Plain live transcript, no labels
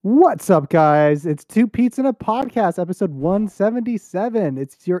What's up, guys? It's Two Pete's in a Podcast, episode 177.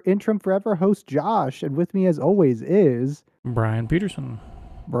 It's your interim forever host, Josh, and with me, as always, is Brian Peterson.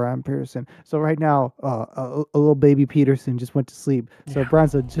 Brian Peterson. So right now, a little baby Peterson just went to sleep. So Yeah.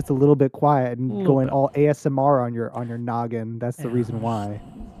 Brian's just a little bit quiet A and little going bit. all ASMR on your noggin. That's the reason why.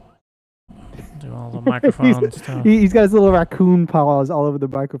 Do all the microphone stuff. He's got his little raccoon paws all over the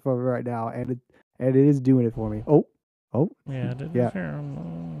microphone right now, and it is doing it for me. Oh, Yeah,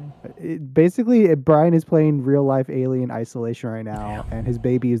 basically, Brian is playing real life Alien Isolation right now, and his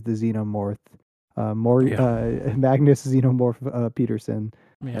baby is the Xenomorph, Magnus Xenomorph Peterson.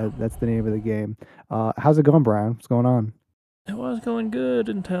 Yeah. That's the name of the game. How's it going, Brian? What's going on? It was going good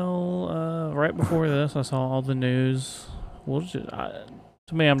until right before this. I saw all the news. I'm just Go right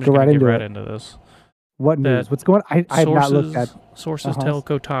gonna get into right it. into this. What news? What's going on? I have not looked at. Sources tell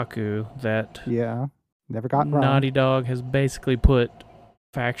Kotaku that Yeah, never got wrong. Naughty Dog has basically put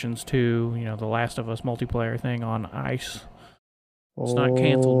Factions 2, the Last of Us multiplayer thing on ice. It's not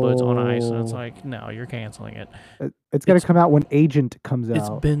canceled, but it's on ice, and it's like, no, you're canceling it. It's going to come out when Agent comes out. It's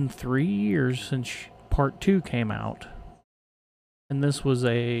been 3 years since Part 2 came out. And this was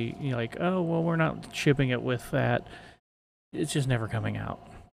we're not shipping it with that. It's just never coming out.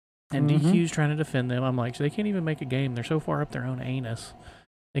 And DQ's trying to defend them. I'm like, so they can't even make a game. They're so far up their own anus.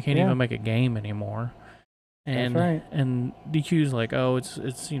 They can't even make a game anymore. And That's right. And DQ's like, oh, it's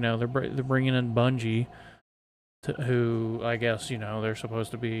they're bringing in Bungie, who I guess they're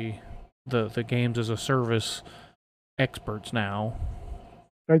supposed to be the games as a service experts now.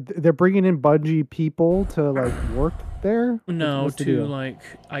 They're bringing in Bungie people to work there. No, to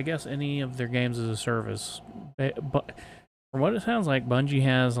I guess any of their games as a service. But from what it sounds like, Bungie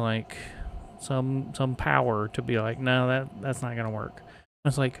has some power to be like, no, that's not gonna work.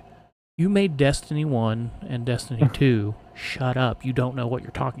 It's like, you made Destiny 1 and Destiny 2. Shut up. You don't know what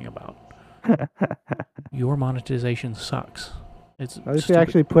you're talking about. Your monetization sucks. It's I wish they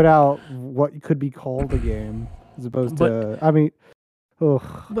actually put out what could be called a game as opposed to. I mean,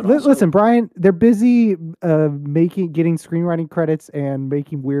 listen, Brian. They're busy getting screenwriting credits and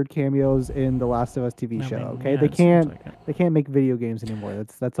making weird cameos in the Last of Us TV show. Okay, they can't make video games anymore.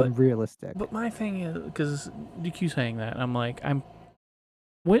 That's unrealistic. But my thing is, because DQ saying that, I'm like,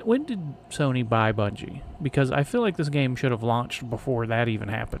 when did Sony buy Bungie? Because I feel like this game should have launched before that even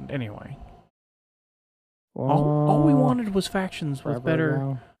happened. Anyway. All we wanted was Factions with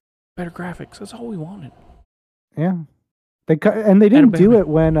better graphics. That's all we wanted. Yeah, they didn't do it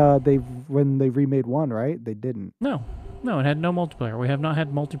when they remade 1, right? They didn't. No, it had no multiplayer. We have not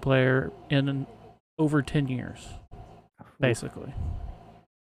had multiplayer in over 10 years, basically.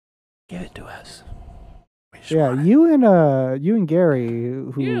 Give it to us. Yeah, you and Gary.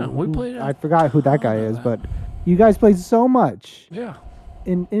 We played. I forgot who that guy is, but you guys played so much. Yeah.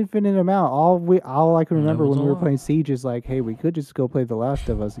 An infinite amount. All I can remember when we were playing Siege is like, hey, we could just go play The Last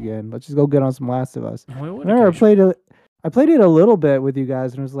of Us again. Let's just go get on some Last of Us. I remember I played it a little bit with you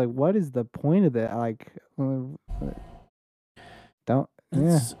guys, and I was like, what is the point of that? Like, you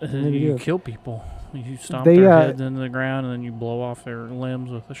kill people. You stomp their heads into the ground, and then you blow off their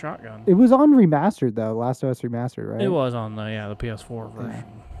limbs with a shotgun. It was on remastered though, Last of Us remastered, right? It was on the PS4 version. Yeah.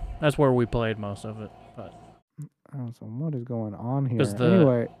 That's where we played most of it. But so what is going on here? Because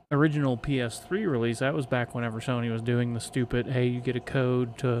the original PS3 release, that was back whenever Sony was doing the stupid, hey, you get a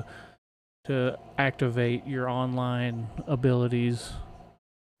code to activate your online abilities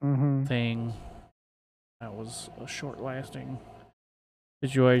thing. That was a short-lasting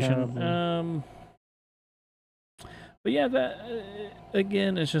situation. But yeah, that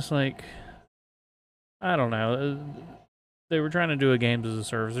again, it's just like, I don't know. They were trying to do a games as a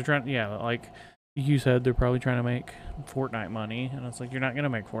service. They're trying, like you said, they're probably trying to make Fortnite money, and it's like, you're not gonna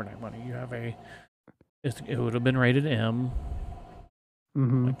make Fortnite money. You have it would have been rated M.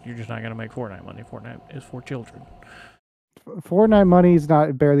 Like, you're just not gonna make Fortnite money. Fortnite is for children. Fortnite money is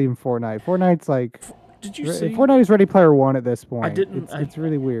not barely even Fortnite. Fortnite's like. Did you see? Fortnite is Ready Player One at this point. I didn't. It's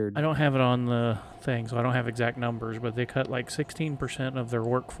really weird. I don't have it on the thing, so I don't have exact numbers, but they cut like 16% of their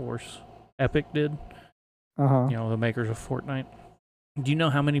workforce. Epic did. The makers of Fortnite. Do you know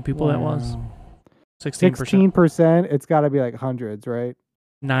how many people that was? 16%. 16%. It's got to be like hundreds, right?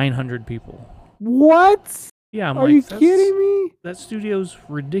 900 people. What? Yeah, Are you kidding me? That studio's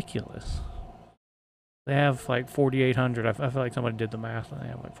ridiculous. They have like 4,800. I feel like somebody did the math, and they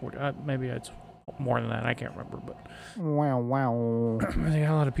have like 40. Maybe it's more than that. I can't remember, but wow. They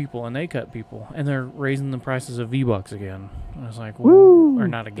got a lot of people, and they cut people, and they're raising the prices of V-Bucks again. And it's like, well, or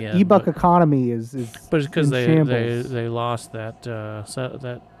not again. E-Buck economy is. But it's because they lost that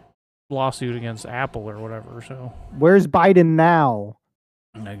lawsuit against Apple or whatever. So where's Biden now?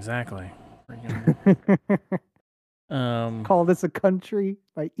 Exactly. Call this a country?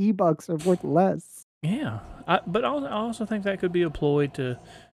 My e-bucks are worth less. Yeah, but I also think that could be a ploy to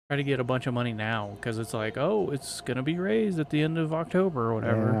try to get a bunch of money now, because it's like, oh, it's gonna be raised at the end of October or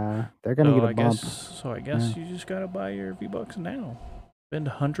whatever. Yeah, they're gonna get a bump. So I guess you just gotta buy your V-Bucks now. Spend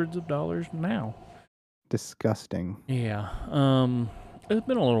hundreds of dollars now. Disgusting. Yeah. It's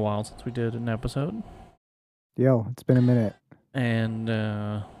been a little while since we did an episode. Yo, it's been a minute. And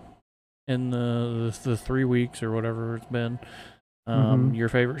in the 3 weeks or whatever it's been, your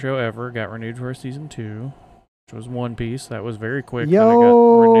favorite show ever got renewed for season 2, which was One Piece. That was very quick. That it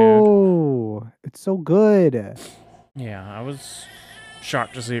got renewed. It's so good. Yeah, I was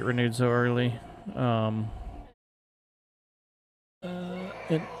shocked to see it renewed so early.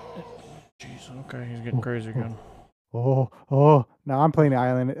 Jeez, okay, he's getting crazy again. Oh! Now I'm playing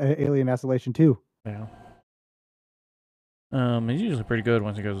Alien Isolation too. Yeah. He's usually pretty good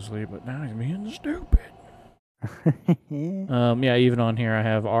once he goes to sleep, but now he's being stupid. Yeah, even on here I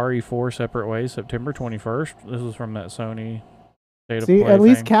have RE4 Separate Ways, September 21st. This is from that Sony State of Play at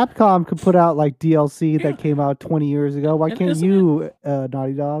least thing. Capcom could put out like DLC that came out 20 years ago. Why can't you,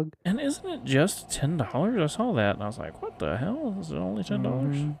 Naughty Dog? And isn't it just $10? I saw that and I was like, what the hell? Is it only $10?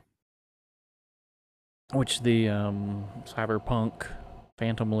 Mm-hmm. Which the Cyberpunk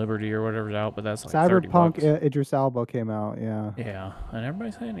Phantom Liberty or whatever's out, but that's like Cyberpunk Idris Elba came out, yeah. Yeah, and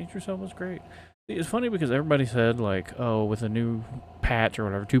everybody's saying Idris Elba's great. It's funny because everybody said, like, oh, with a new patch or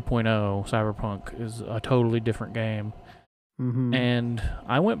whatever, 2.0, Cyberpunk is a totally different game. Mm-hmm. And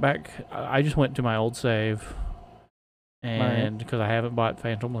I went back, I just went to my old save, and because I haven't bought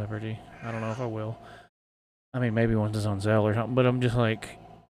Phantom Liberty, I don't know if I will. I mean, maybe once it's on sale or something, but I'm just like,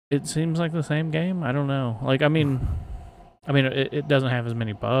 it seems like the same game. I don't know. Like, I mean, it doesn't have as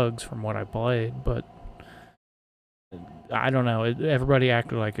many bugs from what I played, but I don't know. Everybody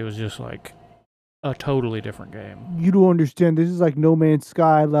acted like it was just like a totally different game. You don't understand. This is like No Man's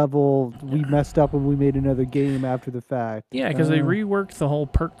Sky level. We messed up and we made another game after the fact. Yeah, because they reworked the whole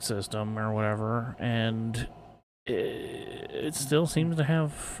perk system or whatever, and it still seems to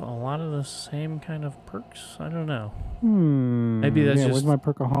have a lot of the same kind of perks. I don't know. Maybe that's just where's my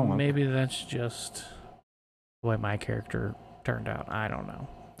perkaholic? Maybe that's just the way my character turned out. I don't know.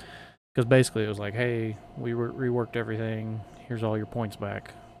 Because basically it was like, hey, we reworked everything. Here's all your points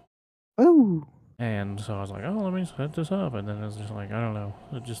back. Oh. And so I was like, oh, let me set this up. And then it's just like, I don't know.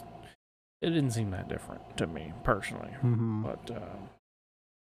 It didn't seem that different to me personally. Mm-hmm.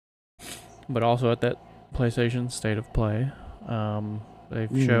 But also at that PlayStation State of Play,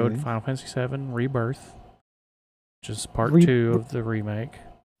 they've showed Final Fantasy VII Rebirth, which is part 2 of the remake.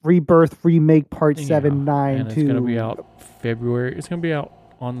 Rebirth remake part 7, 9, and 2. It's going to be out February. It's going to be out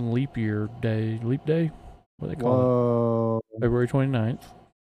on Leap Day. What do they call it? February 29th.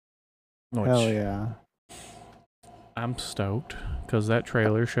 Hell yeah. I'm stoked because that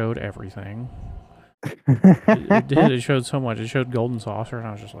trailer showed everything. It did. It showed so much. It showed Golden Saucer, and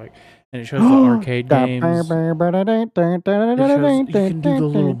I was just like, and it shows the arcade games. You can do the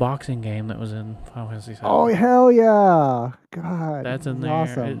little boxing game that was in Final Fantasy VII. Oh, hell yeah. God. That's in there.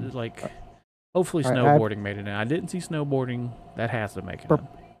 Awesome. It's like, hopefully snowboarding made it in. I didn't see snowboarding. That has to make it in.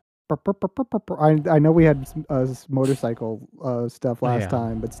 I know we had motorcycle stuff last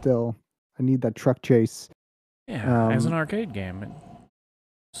time, but still, I need that truck chase. Yeah, as an arcade game.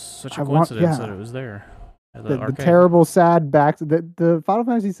 It's such a coincidence that it was there. The terrible, sad the Final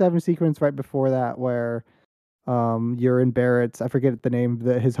Fantasy VII sequence right before that, where you're in Barrett's, I forget the name,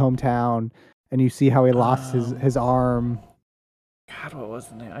 his hometown, and you see how he lost his arm. God, what was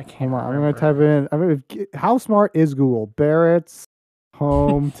the name? I can't remember. I'm going to type in. How smart is Google? Barrett's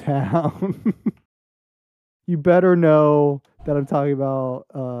hometown. You better know that I'm talking about.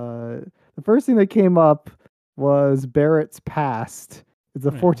 The first thing that came up was Barrett's past. It's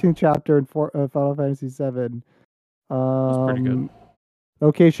the 14th chapter in Final Fantasy VII. That's pretty good.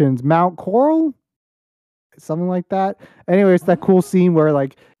 Locations: Mount Coral, something like that. Anyway, it's that cool scene where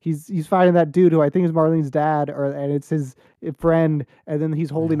like he's fighting that dude who I think is Marlene's dad, and it's his friend, and then he's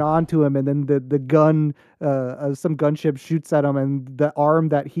holding on to him, and then the gun, some gunship shoots at him, and the arm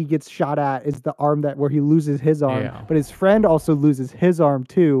that he gets shot at is the arm where he loses his arm, but his friend also loses his arm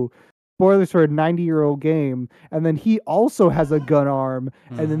too. Spoilers for a 90-year-old game, and then he also has a gun arm,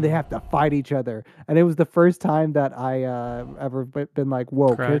 and then they have to fight each other. And it was the first time that I ever been like,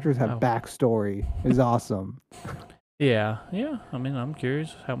 whoa, characters have backstory. It's awesome. Yeah. I mean, I'm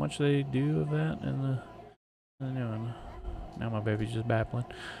curious how much they do of that in the new one. Now my baby's just babbling.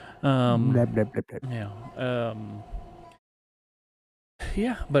 Yeah.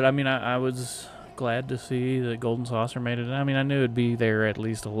 Yeah, but I mean, I was glad to see that Golden Saucer made it. I mean, I knew it'd be there at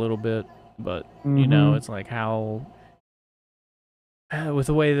least a little bit, but it's like how with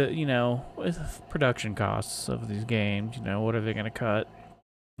the way that with production costs of these games, what are they going to cut?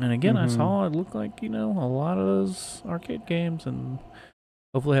 And again, I saw it looked like a lot of those arcade games, and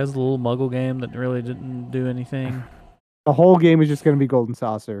hopefully it has a little Muggle game that really didn't do anything. The whole game is just going to be Golden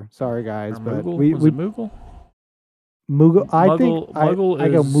Saucer. Sorry, guys, but Moogle? Was it Moogle? Moogle. I think Muggle I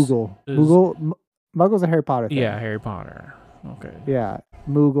go Moogle. Muggle's a Harry Potter thing. Yeah, Harry Potter. Okay. Yeah,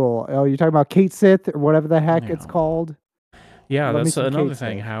 Moogle. Oh, you're talking about Kate Sith or whatever the heck it's called. Yeah, that's another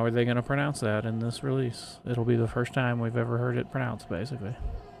thing. How are they going to pronounce that in this release? It'll be the first time we've ever heard it pronounced, basically.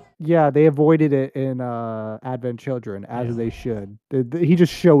 Yeah, they avoided it in Advent Children, as they should. He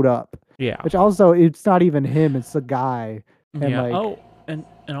just showed up. Yeah. Which also, it's not even him, it's the guy. And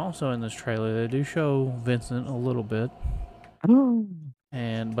and also in this trailer, they do show Vincent a little bit.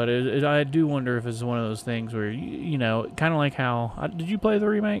 But I do wonder if it's one of those things where, kind of like how... did you play the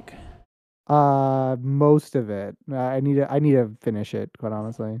remake? Most of it. I need to finish it, quite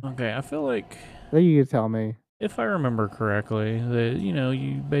honestly. Okay, I feel like... I think you can tell me. If I remember correctly,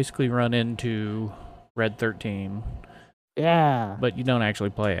 you basically run into Red 13. Yeah. But you don't actually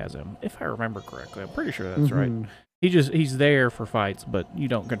play as him. If I remember correctly, I'm pretty sure that's right. He's there for fights, but you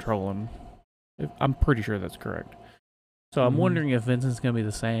don't control him. I'm pretty sure that's correct. So I'm wondering if Vincent's going to be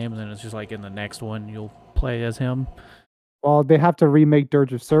the same, and then it's just like in the next one you'll play as him. Well, they have to remake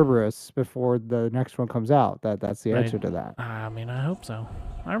Dirge of Cerberus before the next one comes out. That's the answer to that. I mean, I hope so.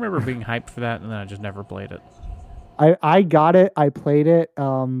 I remember being hyped for that, and then I just never played it. I got it. I played it.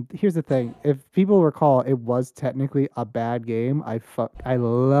 Here's the thing. If people recall, it was technically a bad game. I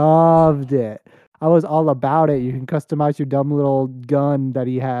loved it. I was all about it. You can customize your dumb little gun that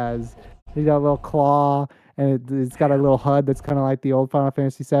he has. He's got a little claw, and it's got a little HUD that's kind of like the old Final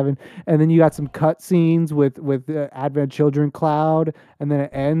Fantasy VII. And then you got some cutscenes with Advent Children Cloud, and then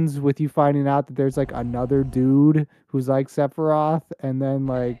it ends with you finding out that there's like another dude who's like Sephiroth, and then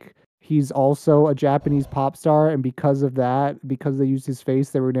like he's also a Japanese pop star, and because of that, because they used his face,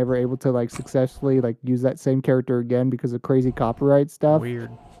 they were never able to like successfully like use that same character again because of crazy copyright stuff.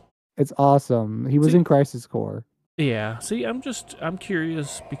 Weird. It's awesome. He was in Crisis Core. Yeah. See, I'm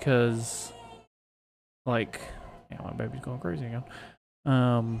curious because, like, my baby's going crazy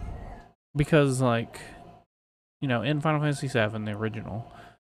again. Because like, in Final Fantasy VII, the original,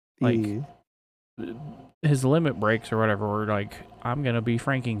 like, his limit breaks or whatever were like, I'm gonna be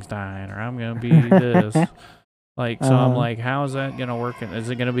Frankenstein or I'm gonna be this. Like, so I'm like, how is that gonna work? Is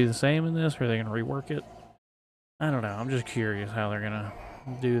it gonna be the same in this, or are they gonna rework it? I don't know. I'm just curious how they're gonna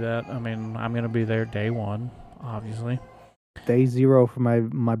do that. I mean, I'm gonna be there day one, obviously. Day zero for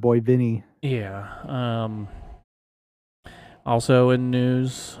my boy Vinny. Yeah. Also in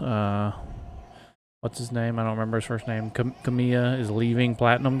news, what's his name? I don't remember his first name. Kamiya is leaving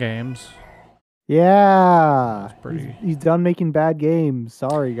Platinum Games. Yeah, he's done making bad games.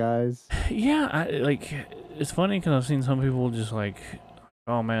 Sorry, guys. Yeah, it's funny because I've seen some people just like,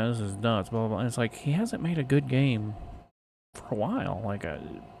 oh man, this is nuts, blah, blah, blah. And it's like, he hasn't made a good game for a while. Like,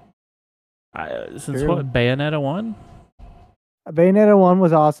 since what, Bayonetta 1? Bayonetta 1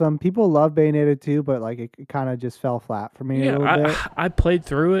 was awesome. People love Bayonetta 2, but like it kind of just fell flat for me a little bit. I played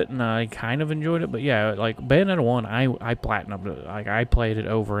through it and I kind of enjoyed it, but yeah, like Bayonetta 1, I platinumed it. Like, I played it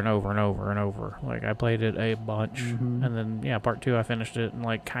over and over and over and over. Like, I played it a bunch, and then part 2 I finished it and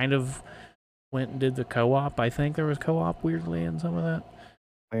like kind of went and did the co-op. I think there was co-op weirdly in some of that.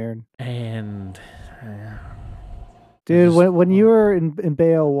 Weird. And dude, when you were in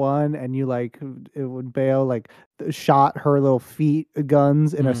Bayo 1 and you like when Bayo like shot her little feet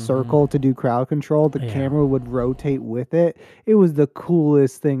guns in a circle to do crowd control, the camera would rotate with it. It was the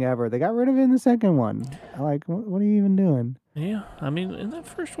coolest thing ever. They got rid of it in the second one. Like, what are you even doing? Yeah, I mean, in that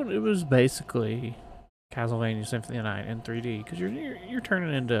first one, it was basically Castlevania Symphony of the Night in 3D because you're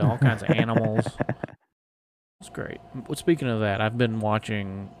turning into all kinds of animals. It's great. Well, speaking of that, I've been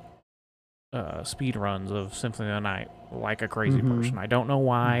watching speed runs of Symphony of the Night like a crazy person. I don't know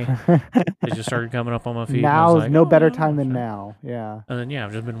why. They just started coming up on my feed. Now is no better time than now. Yeah. And then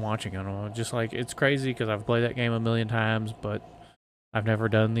I've just been watching them. Just like, it's crazy because I've played that game a million times, but I've never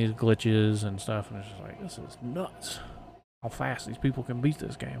done these glitches and stuff. And it's just like, this is nuts. How fast these people can beat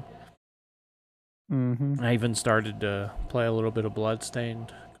this game. I even started to play a little bit of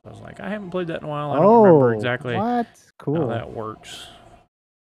Bloodstained. I was like, I haven't played that in a while. I don't remember exactly how that works.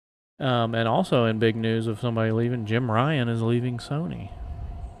 And also in big news of somebody leaving, Jim Ryan is leaving Sony.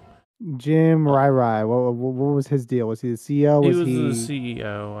 Jim Rai. What was his deal? Was he the CEO? He was the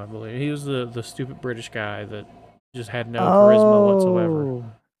CEO, I believe. He was the stupid British guy that just had no charisma whatsoever.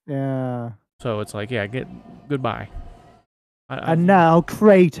 Yeah. So it's like, yeah, goodbye. And now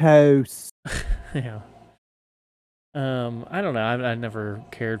Kratos. Yeah. I don't know. I never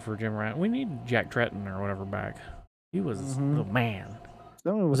cared for Jim Ryan. We need Jack Tretton or whatever back. He was the man.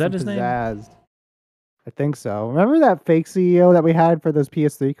 Someone Was that his name? I think so. Remember that fake CEO that we had for those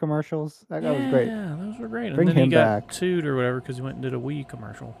PS3 commercials? That guy was great. Yeah, those were great. Bring and then him he got back. sued or whatever because he went and did a Wii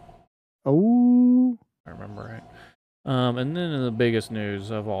commercial. Oh. I remember right. And then in the biggest news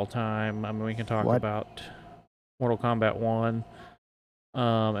of all time, I mean, we can talk about Mortal Kombat 1,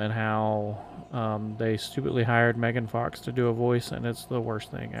 and how they stupidly hired Megan Fox to do a voice, and it's the worst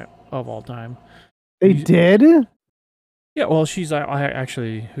thing of all time. They did? Yeah, well, she's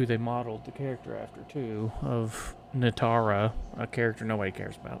actually who they modeled the character after, too, of Nitara, a character nobody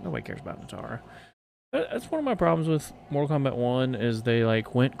cares about. Nobody cares about Nitara. That's one of my problems with Mortal Kombat 1, is they,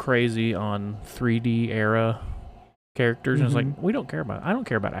 like, went crazy on 3D era characters, and it's like, I don't care about Ashra. I don't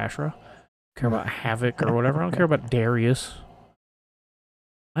care about Havoc or whatever. I don't care about Darius.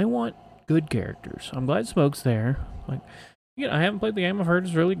 I want good characters. I'm glad Smoke's there. Like, again, I haven't played the game. I've heard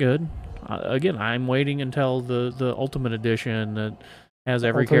it's really good. Again, I'm waiting until the Ultimate Edition that has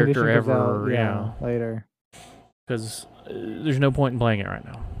every character ever. Later. Because there's no point in playing it right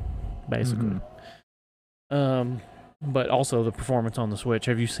now, basically. But also the performance on the Switch.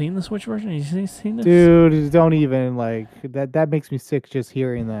 Have you seen the Switch version? Have you seen this? Dude, don't even, like, that makes me sick just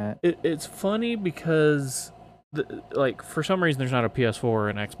hearing that. It's funny because, like, for some reason there's not a PS4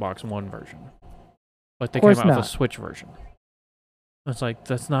 and Xbox One version. But they came out with a Switch version. It's like,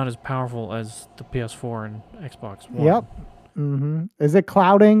 that's not as powerful as the PS4 and Xbox One. Yep. Is it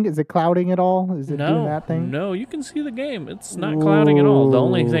clouding? Is it clouding at all? Is it doing that thing? No, you can see the game. It's not clouding at all. The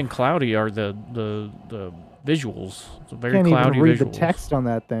only thing cloudy are the visuals. It's a very cloudy Can't even read visuals. the text on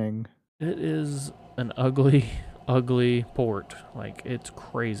that thing. It is an ugly, ugly port. Like, it's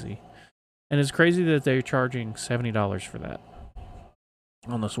crazy. And it's crazy that they're charging $70 for that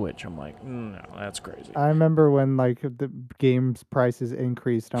on the Switch. I'm like, no, that's crazy. I remember when, like, the game's prices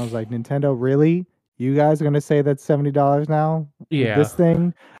increased. I was like, Nintendo, really? You guys are going to say that's $70 now? Yeah. This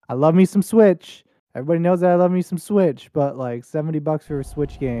thing? I love me some Switch. Everybody knows that I love me some Switch. But, like, $70 for a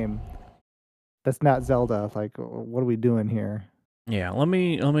Switch game. That's not Zelda. Like, what are we doing here? Yeah, let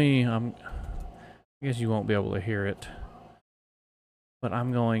me, I guess you won't be able to hear it. But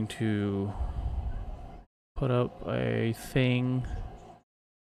I'm going to put up a thing.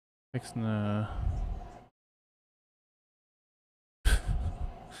 Fixing the...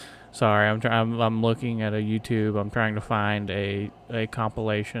 Sorry, I'm looking at a YouTube. I'm trying to find a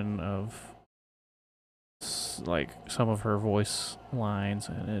compilation of, like, some of her voice lines,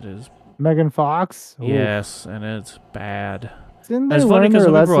 and it is... Megan Fox? Yes, and it's bad. Didn't it's funny because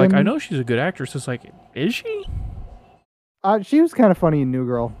people are like, I know she's a good actress. It's like, is she? She was kind of funny in New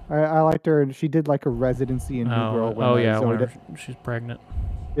Girl. I liked her, and she did like a residency in New Girl. When she's pregnant.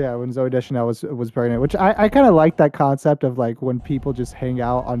 Yeah, when Zooey Deschanel was pregnant, which I kind of like that concept of, like, when people just hang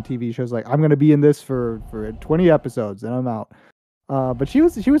out on TV shows, like, I'm going to be in this for 20 episodes and I'm out. But she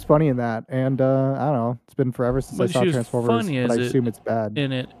was funny in that, and I don't know, it's been forever since I saw Transformers, but I assume it's bad.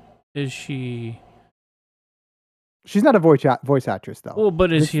 In it, is she... She's not a voice actress, though. Well,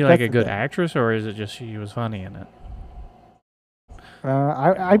 but is she like a good actress, or is it just she was funny in it?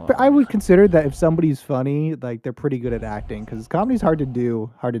 I would consider that if somebody's funny, like, they're pretty good at acting, because comedy's hard to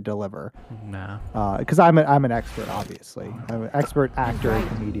do, hard to deliver. Nah. Because I'm an expert, obviously. I'm an expert actor and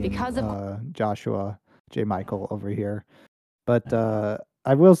comedian. Joshua J. Michael over here. But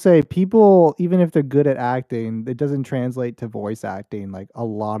I will say, people, even if they're good at acting, it doesn't translate to voice acting, like, a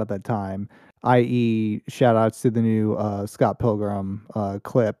lot of the time. I.e., shout outs to the new Scott Pilgrim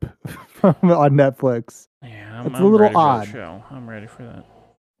clip on Netflix. Yeah, it's a little odd. I'm ready for that.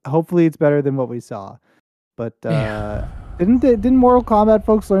 Hopefully, it's better than what we saw. But didn't Mortal Kombat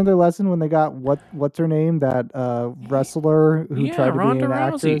folks learn their lesson when they got what's her name, that wrestler who tried to Ronda be an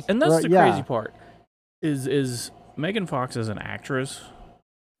Rousey. actress? And that's the crazy part. Is Megan Fox is an actress.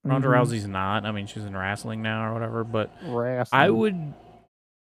 Ronda Rousey's not. I mean, she's in wrestling now or whatever. But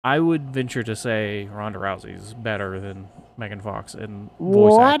I would venture to say Ronda Rousey's better than Megan Fox in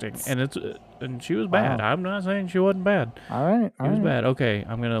voice acting, and she was bad. Wow. I'm not saying she wasn't bad. All right, she was bad. Okay,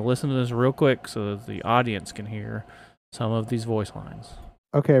 I'm gonna listen to this real quick so that the audience can hear some of these voice lines.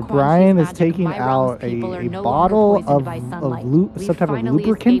 Okay, Brian is taking out a bottle of some type of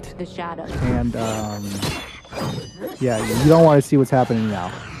lubricant, and yeah, you don't want to see what's happening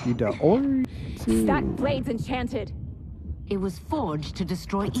now. You don't. That blade's enchanted. It was forged to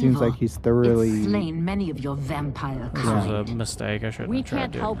destroy evil. Seems like he's thoroughly it's slain many of your vampire kind. This is a mistake. I shouldn't have tried. We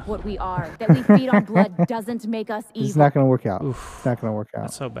can't help what we are. That we feed on blood doesn't make us evil. It's not going to work out. Oof. It's not going to work out.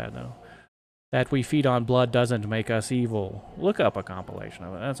 That's so bad, though. That we feed on blood doesn't make us evil. Look up a compilation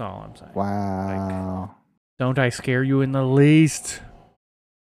of it. That's all I'm saying. Wow. Don't I scare you in the least?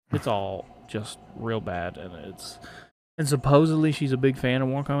 It's all just real bad, and supposedly she's a big fan of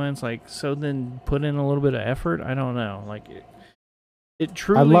War Comments. Like, so then put in a little bit of effort. I don't know. Like, it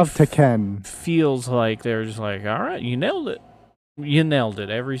truly. I love Tekken. Feels like they're just like, all right, you nailed it. You nailed it.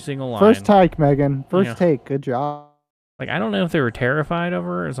 Every single line. First take, Megan. First take. Good job. Like, I don't know if they were terrified of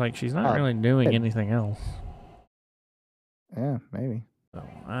her. It's like she's not really doing anything else. Yeah, maybe. So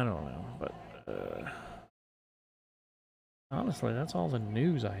I don't know, but. Honestly, that's all the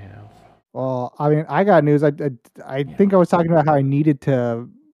news I have. Well, I mean, I got news. I think I was talking about how I needed to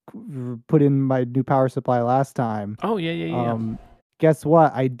put in my new power supply last time. Oh, yeah. Guess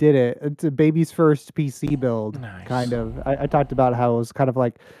what? I did it. It's a baby's first PC build, Nice. kind of. I talked about how it was kind of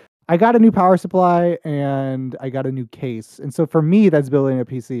like, I got a new power supply and I got a new case. And so for me, that's building a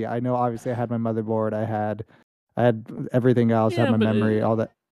PC. I know, obviously, I had my motherboard. I had everything else. I had my memory, all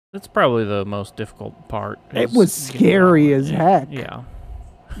that. That's probably the most difficult part. It was scary as heck. Yeah.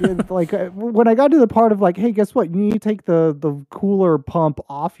 Like when I got to the part of like, hey, guess what? You need to take the cooler pump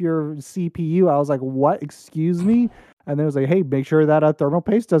off your CPU. I was like, what? Excuse me? And then it was like, hey, make sure that thermal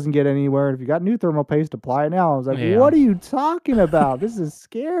paste doesn't get anywhere. And if you got new thermal paste, apply it now. I was like, what are you talking about? This is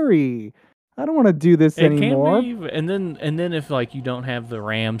scary. I don't want to do this anymore. And then if like you don't have the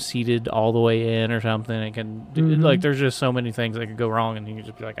RAM seated all the way in or something, it can like there's just so many things that could go wrong, and you can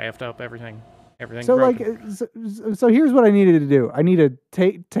just be like, I have to up everything. So broken. So here's what I needed to do. I need to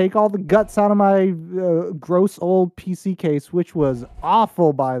take all the guts out of my gross old PC case, which was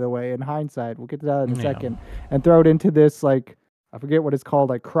awful, by the way. In hindsight, we'll get to that in a second, and throw it into this like, I forget what it's called,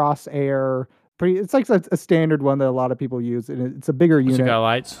 like Crosshair. It's like a standard one that a lot of people use, and it's a bigger unit. It got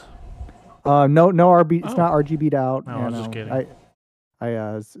lights. No RB. It's not RGB'd out. No, I was just kidding.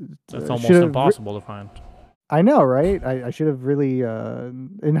 That's almost impossible to find. I know, right? I should have really.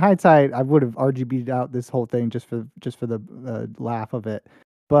 In hindsight, I would have RGB'd out this whole thing just for the laugh of it.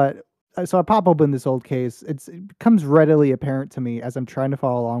 But so I pop open this old case. It becomes readily apparent to me as I'm trying to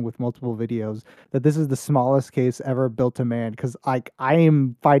follow along with multiple videos that this is the smallest case ever built to man, because like I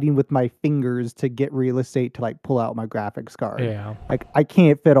am fighting with my fingers to get real estate to like pull out my graphics card. Yeah. Like I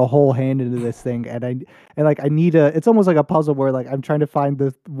can't fit a whole hand into this thing, and I need it's almost like a puzzle where like I'm trying to find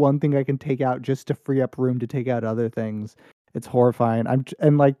the one thing I can take out just to free up room to take out other things. It's horrifying.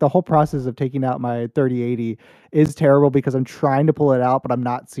 And like the whole process of taking out my 3080 is terrible because I'm trying to pull it out, but I'm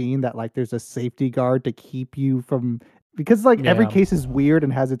not seeing that like there's a safety guard to keep you from, because like every case is weird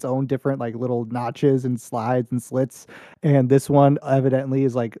and has its own different like little notches and slides and slits, and this one evidently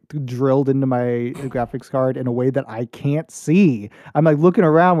is like drilled into my graphics card in a way that I can't see. I'm like looking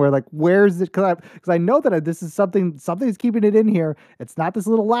around where like, where's it? Because I know that this is something's keeping it in here. It's not this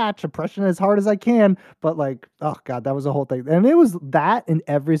little latch. I'm pressing as hard as I can, but like, oh god, that was a whole thing. And it was that in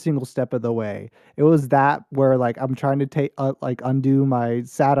every single step of the way. It was that where like I'm trying to undo my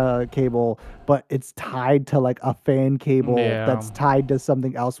SATA cable, but it's tied to like a fan cable that's tied to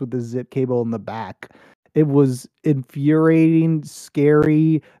something else with the zip cable in the back. It was infuriating,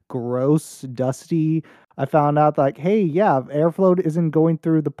 scary, gross, dusty. I found out like, hey, airflow isn't going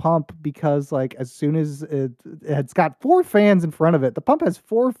through the pump because like as soon as it's got 4 fans in front of it, the pump has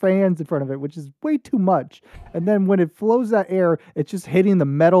 4 fans in front of it, which is way too much. And then when it flows that air, it's just hitting the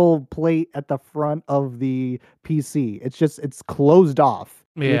metal plate at the front of the PC. It's closed off.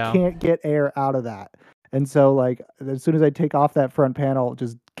 Yeah. You can't get air out of that. And so, like, as soon as I take off that front panel,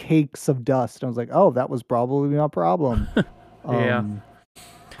 just cakes of dust. I was like, oh, that was probably my problem.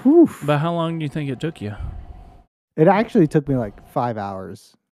 But how long do you think it took you? It actually took me like 5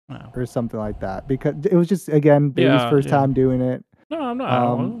 hours or something like that, because it was just, again, baby's first time doing it. No, I'm not.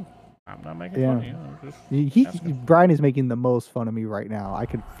 I'm not making fun of you. Brian is making the most fun of me right now. I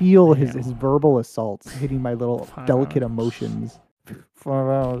could feel his verbal assaults hitting my little delicate emotions.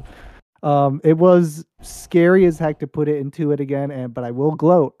 It was scary as heck to put it into it again, but I will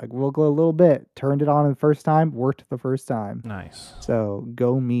gloat. I will gloat a little bit. Turned it on the first time, worked the first time. Nice. So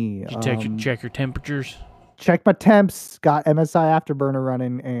go me. Did you check your temperatures? Check my temps. Got MSI Afterburner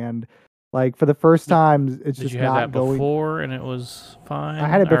running, and like for the first time, it's just not going. Did you have that before and it was fine? I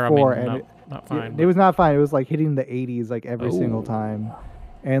had it before, and not fine. It was not fine. It was like hitting the 80s like every single time,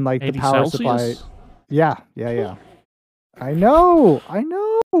 and like the power supply. Yeah. I know.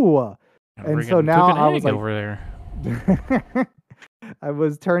 And so now I was like, over there. I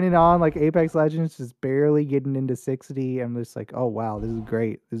was turning on like Apex Legends, just barely getting into 60. I'm just like, oh wow, this is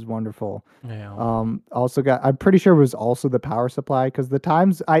great. This is wonderful. Yeah. Also I'm pretty sure it was also the power supply, because the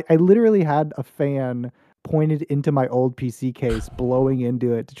times I literally had a fan pointed into my old PC case, blowing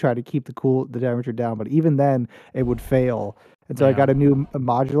into it to try to keep the temperature down. But even then, it would fail. And so I got a new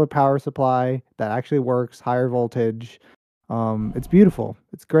modular power supply that actually works, higher voltage. It's beautiful.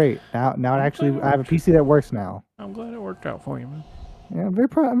 It's great. Now I have a PC that works now. I'm glad it worked out for you, man. Yeah, I'm very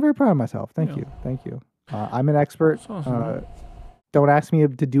proud of myself. Thank you. I'm an expert. Awesome, don't ask me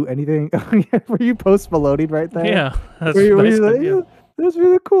to do anything. Were you post-loading right there? Yeah, that's were you like, yeah, that's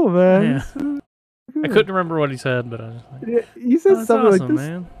really cool, man. Yeah. I couldn't remember what he said, but I was like, yeah, you said something awesome, like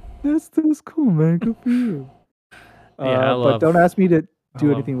this. Man. That's cool, man. Good for you. Yeah, but don't ask me to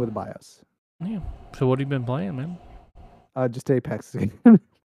do anything with BIOS. Yeah. So what have you been playing, man? Just Apex.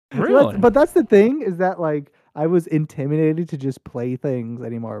 Really? But that's the thing, is that like I was intimidated to just play things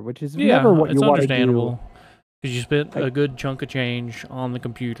anymore, which is never what you want to do. It's understandable. Because you spent a good chunk of change on the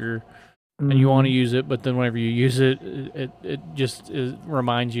computer, and you want to use it, but then whenever you use it, it just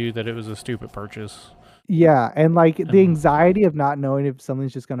reminds you that it was a stupid purchase. Yeah, and like the anxiety of not knowing if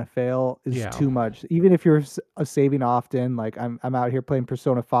something's just gonna fail is too much. Even if you're saving often, like I'm out here playing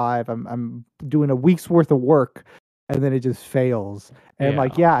Persona 5, I'm doing a week's worth of work, and then it just fails. And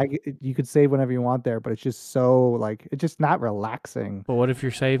you could save whenever you want there, but it's just so like it's just not relaxing. But what if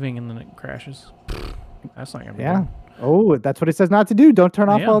you're saving and then it crashes? That's not gonna be good. Oh, that's what it says not to do. Don't turn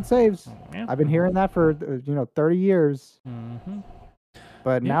off while it saves. Yeah. I've been hearing that for 30 years. Mm-hmm.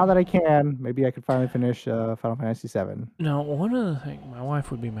 But now that I can, maybe I could finally finish Final Fantasy VII. No, one of the things, my wife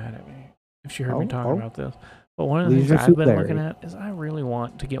would be mad at me if she heard me talking about this. But one of the things I've been looking at is I really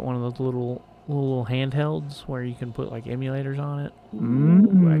want to get one of those little handhelds where you can put like emulators on it.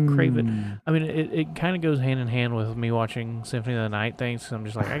 Ooh, I crave it. I mean, it kind of goes hand in hand with me watching Symphony of the Night things. So I'm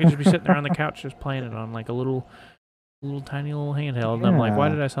just like, I could just be sitting there on the couch just playing it on like a little tiny little handheld. And I'm like, why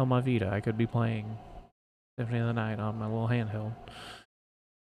did I sell my Vita? I could be playing Symphony of the Night on my little handheld.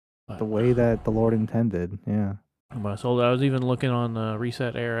 But the way that the Lord intended, yeah. But I sold it. I was even looking on the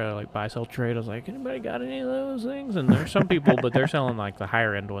Reset Era, like buy, sell, trade. I was like, anybody got any of those things? And there's some people, but they're selling like the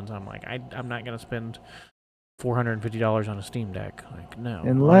higher end ones. I'm like, I'm not going to spend $450 on a Steam Deck. Like, no.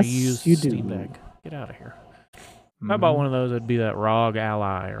 Unless you Steam Deck. Get out of here. If I bought one of those, it'd be that ROG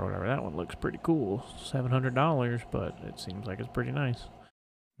Ally or whatever. That one looks pretty cool. $700, but it seems like it's pretty nice.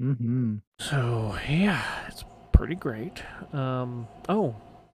 Mm-hmm. So, yeah, it's pretty great.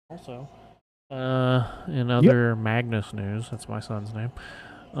 Also, in other Magnus news, that's my son's name.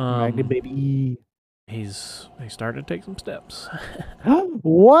 Magnus baby. He started to take some steps.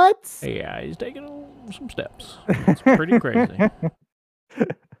 What? Yeah, he's taking some steps. It's pretty crazy.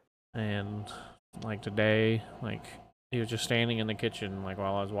 And like today, like he was just standing in the kitchen, like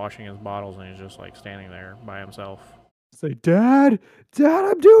while I was washing his bottles, and he's just like standing there by himself. Say, Dad,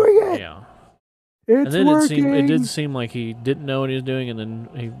 I'm doing it. Yeah. It's working. It did seem like he didn't know what he was doing, and then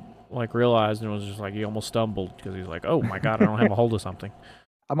he like realized, and it was just like he almost stumbled because he's like, "Oh my god, I don't have a hold of something."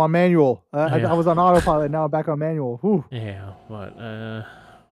 I'm on manual. I was on autopilot. Now I'm back on manual. Whew. Yeah, but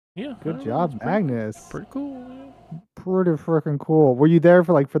yeah. Good job, Magnus. Pretty cool. Yeah. Pretty freaking cool. Were you there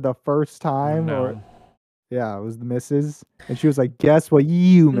for the first time? No. Or yeah, it was the missus, and she was like, "Guess what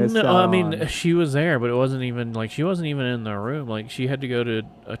you missed out I on." mean, she was there, but it wasn't even like she wasn't even in the room. Like she had to go to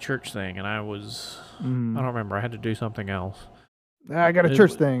a church thing, and I was I don't remember. I had to do something else. I got a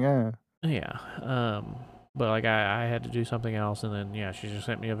church thing. Yeah. Yeah. But like I had to do something else, and then she just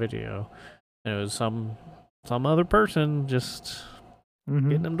sent me a video. And it was some other person just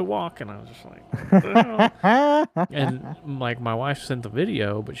getting him to walk, and I was just like, oh. And like my wife sent the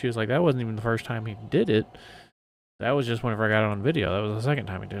video, but she was like, that wasn't even the first time he did it. That was just whenever I got it on video. That was the second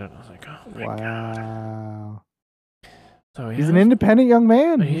time he did it. And I was like, oh my god. So he's an independent young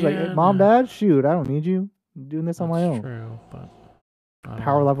man. He's like, Mom, Dad, shoot, I don't need you. I'm doing this on my own. True, but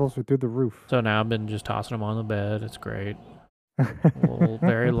power levels are through the roof. So now I've been just tossing him on the bed. It's great. Little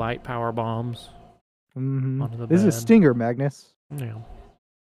very light power bombs. Onto the this bed. is a stinger, Magnus. Yeah.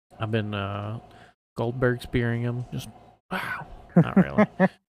 I've been Goldberg spearing him. Just wow. Not really.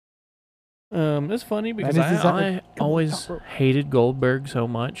 It's funny because I always hated Goldberg so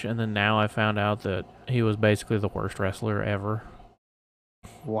much, and then now I found out that he was basically the worst wrestler ever.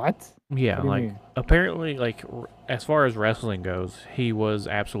 What? Yeah, what like apparently, like as far as wrestling goes, he was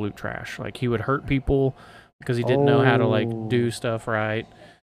absolute trash. Like he would hurt people because he didn't know how to like do stuff right.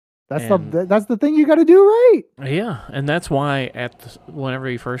 That's the thing you got to do right. Yeah, and that's why whenever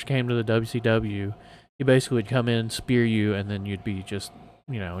he first came to the WCW, he basically would come in, spear you, and then you'd be just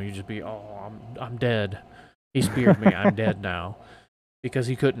you'd just be, oh, I'm dead. He speared me. I'm dead now, because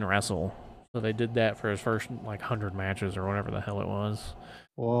he couldn't wrestle. So they did that for his first 100 matches or whatever the hell it was.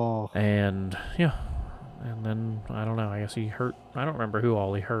 Whoa. And yeah, and then I don't know. I guess he hurt. I don't remember who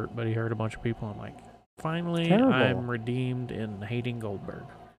all he hurt, but he hurt a bunch of people. I'm like, Finally, Terrible. I'm redeemed in hating Goldberg.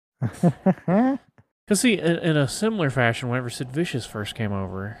 Because, see, in a similar fashion, whenever Sid Vicious first came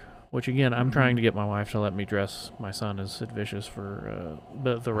over, which, again, I'm trying to get my wife to let me dress my son as Sid Vicious for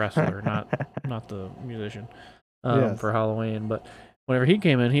the wrestler, not the musician, Yes. for Halloween. But whenever he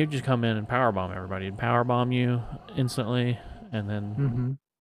came in, he would just come in and powerbomb everybody. He'd powerbomb you instantly, and then...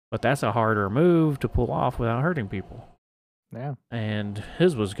 But that's a harder move to pull off without hurting people. Yeah. And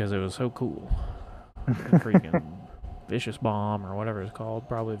his was because it was so cool. The freaking Vicious Bomb or whatever it's called,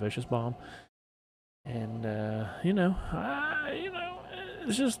 probably Vicious Bomb. And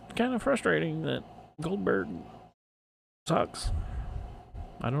it's just kind of frustrating that Goldberg sucks.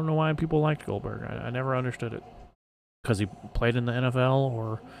 I don't know why people liked Goldberg. I never understood it. Because he played in the NFL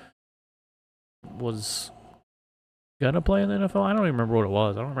or was gonna play in the NFL? I don't even remember what it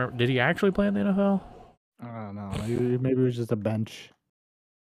was. I don't remember. Did he actually play in the NFL? I don't know. Maybe it was just a bench.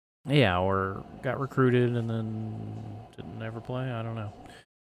 Yeah, or got recruited and then didn't ever play. I don't know.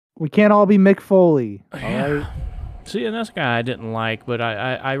 We can't all be Mick Foley. All right. See, and that's a guy I didn't like, but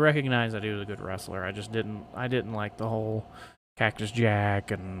I recognize that he was a good wrestler. I didn't like the whole Cactus Jack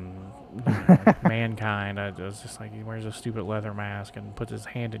and Mankind. I was just like, he wears a stupid leather mask and puts his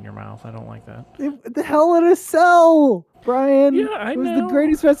hand in your mouth. I don't like that. The Hell in a Cell, Brian. Yeah, I know. It was the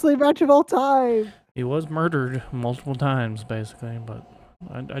greatest wrestling match of all time. He was murdered multiple times, basically, but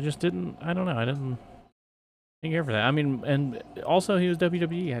I just didn't. I don't know. I didn't care for that. I mean, and also he was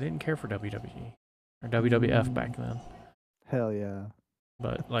WWE. I didn't care for WWE or WWF back then. Hell yeah.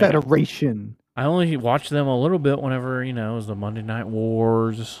 But like, Federation. I only watched them a little bit whenever, it was the Monday Night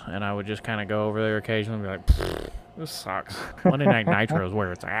Wars, and I would just kind of go over there occasionally and be like, this sucks. Monday Night Nitro is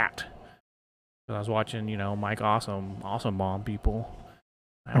where it's at. I was watching, Mike Awesome bomb people.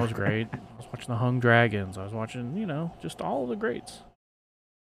 That was great. I was watching the Hung Dragons. I was watching, just all of the greats.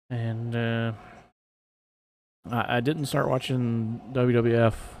 And I didn't start watching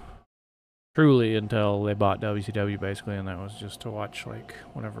WWF truly until they bought WCW, basically, and that was just to watch, like,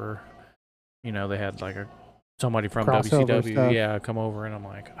 whenever... they had like somebody from Crossover WCW, stuff. come over, and I'm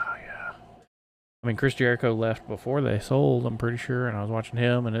like, oh yeah. I mean, Chris Jericho left before they sold, I'm pretty sure, and I was watching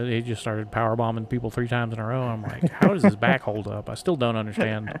him, and he just started powerbombing people 3 times in a row. And I'm like, how does his back hold up? I still don't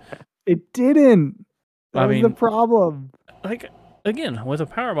understand. It didn't. That was the mean, problem. Like, again, with a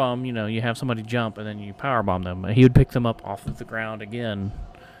powerbomb, you have somebody jump, and then you powerbomb them. He would pick them up off of the ground again.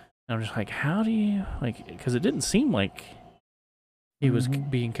 And I'm just like, how do you, because it didn't seem like he was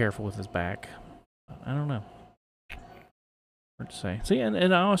being careful with his back. I don't know. Hard to say. See,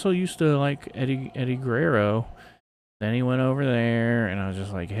 and I also used to like Eddie Guerrero. Then he went over there, and I was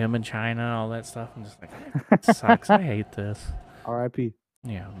just like, him and China, all that stuff. I'm just like, it sucks. I hate this. R.I.P.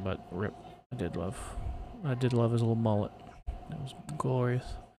 Yeah, but rip. I did love his little mullet. It was glorious.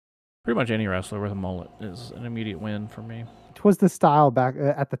 Pretty much any wrestler with a mullet is an immediate win for me. It was the style back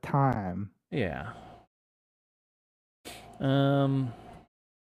at the time. Yeah. I'm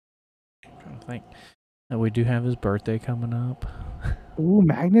trying to think. We do have his birthday coming up. Ooh,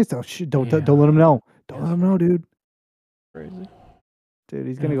 Magnus! Oh shit! Don't let him know. Don't let him know, dude. Crazy. Dude,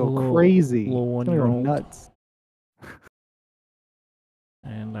 he's gonna go crazy. Little He's gonna go 1-year-old. nuts.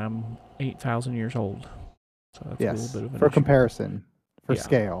 And I'm 8,000 years old. So that's a Yes. little bit of an For issue. comparison, for Yeah.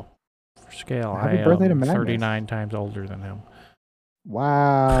 scale. For scale, Happy I birthday to am Magnus. 39 times older than him.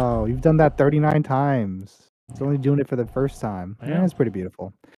 Wow, you've done that 39 times. It's only doing it for the first time. Yeah. Yeah, it's pretty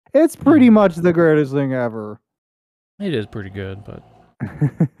beautiful. It's pretty much the greatest thing ever. It is pretty good, but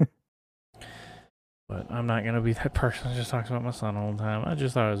I'm not going to be that person that just talks about my son all the time. I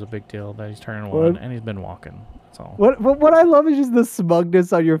just thought it was a big deal that he's turning 1 and he's been walking. That's all. What I love is just the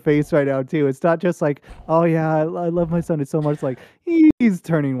smugness on your face right now too. It's not just like, oh yeah, I love my son. It's so much like he's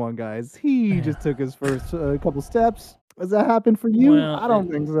turning 1, guys. He just took his first couple steps. Has that happened for you? Well, I don't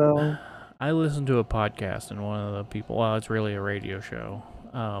think so. I listened to a podcast and one of the people, well, it's really a radio show.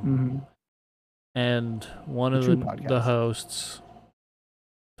 And one of the hosts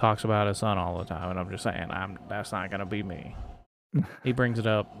talks about his son all the time, and I'm just saying, that's not gonna be me. He brings it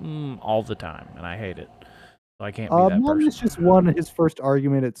up all the time, and I hate it. So I can't be that person. Magnus just won his first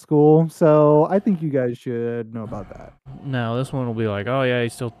argument at school, so I think you guys should know about that. No, this one will be like, oh yeah, he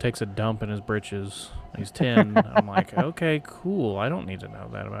still takes a dump in his britches. He's 10. I'm like, okay, cool. I don't need to know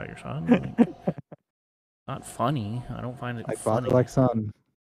that about your son. Not funny. I don't find it like funny. Father, like son.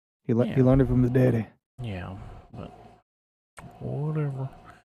 He learned it from his daddy. Yeah, but whatever.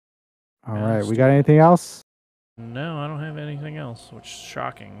 All right, we got anything else? No, I don't have anything else, which is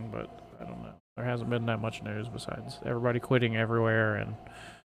shocking, but I don't know. There hasn't been that much news besides everybody quitting everywhere and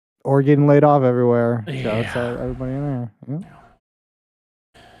or getting laid off everywhere. Yeah. Shouts out everybody in there.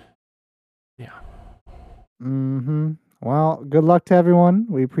 Yeah. Mm-hmm. Well, good luck to everyone.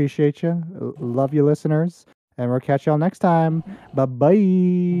 We appreciate you. Love you, listeners. And we'll catch y'all next time. Bye-bye.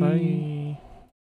 Bye.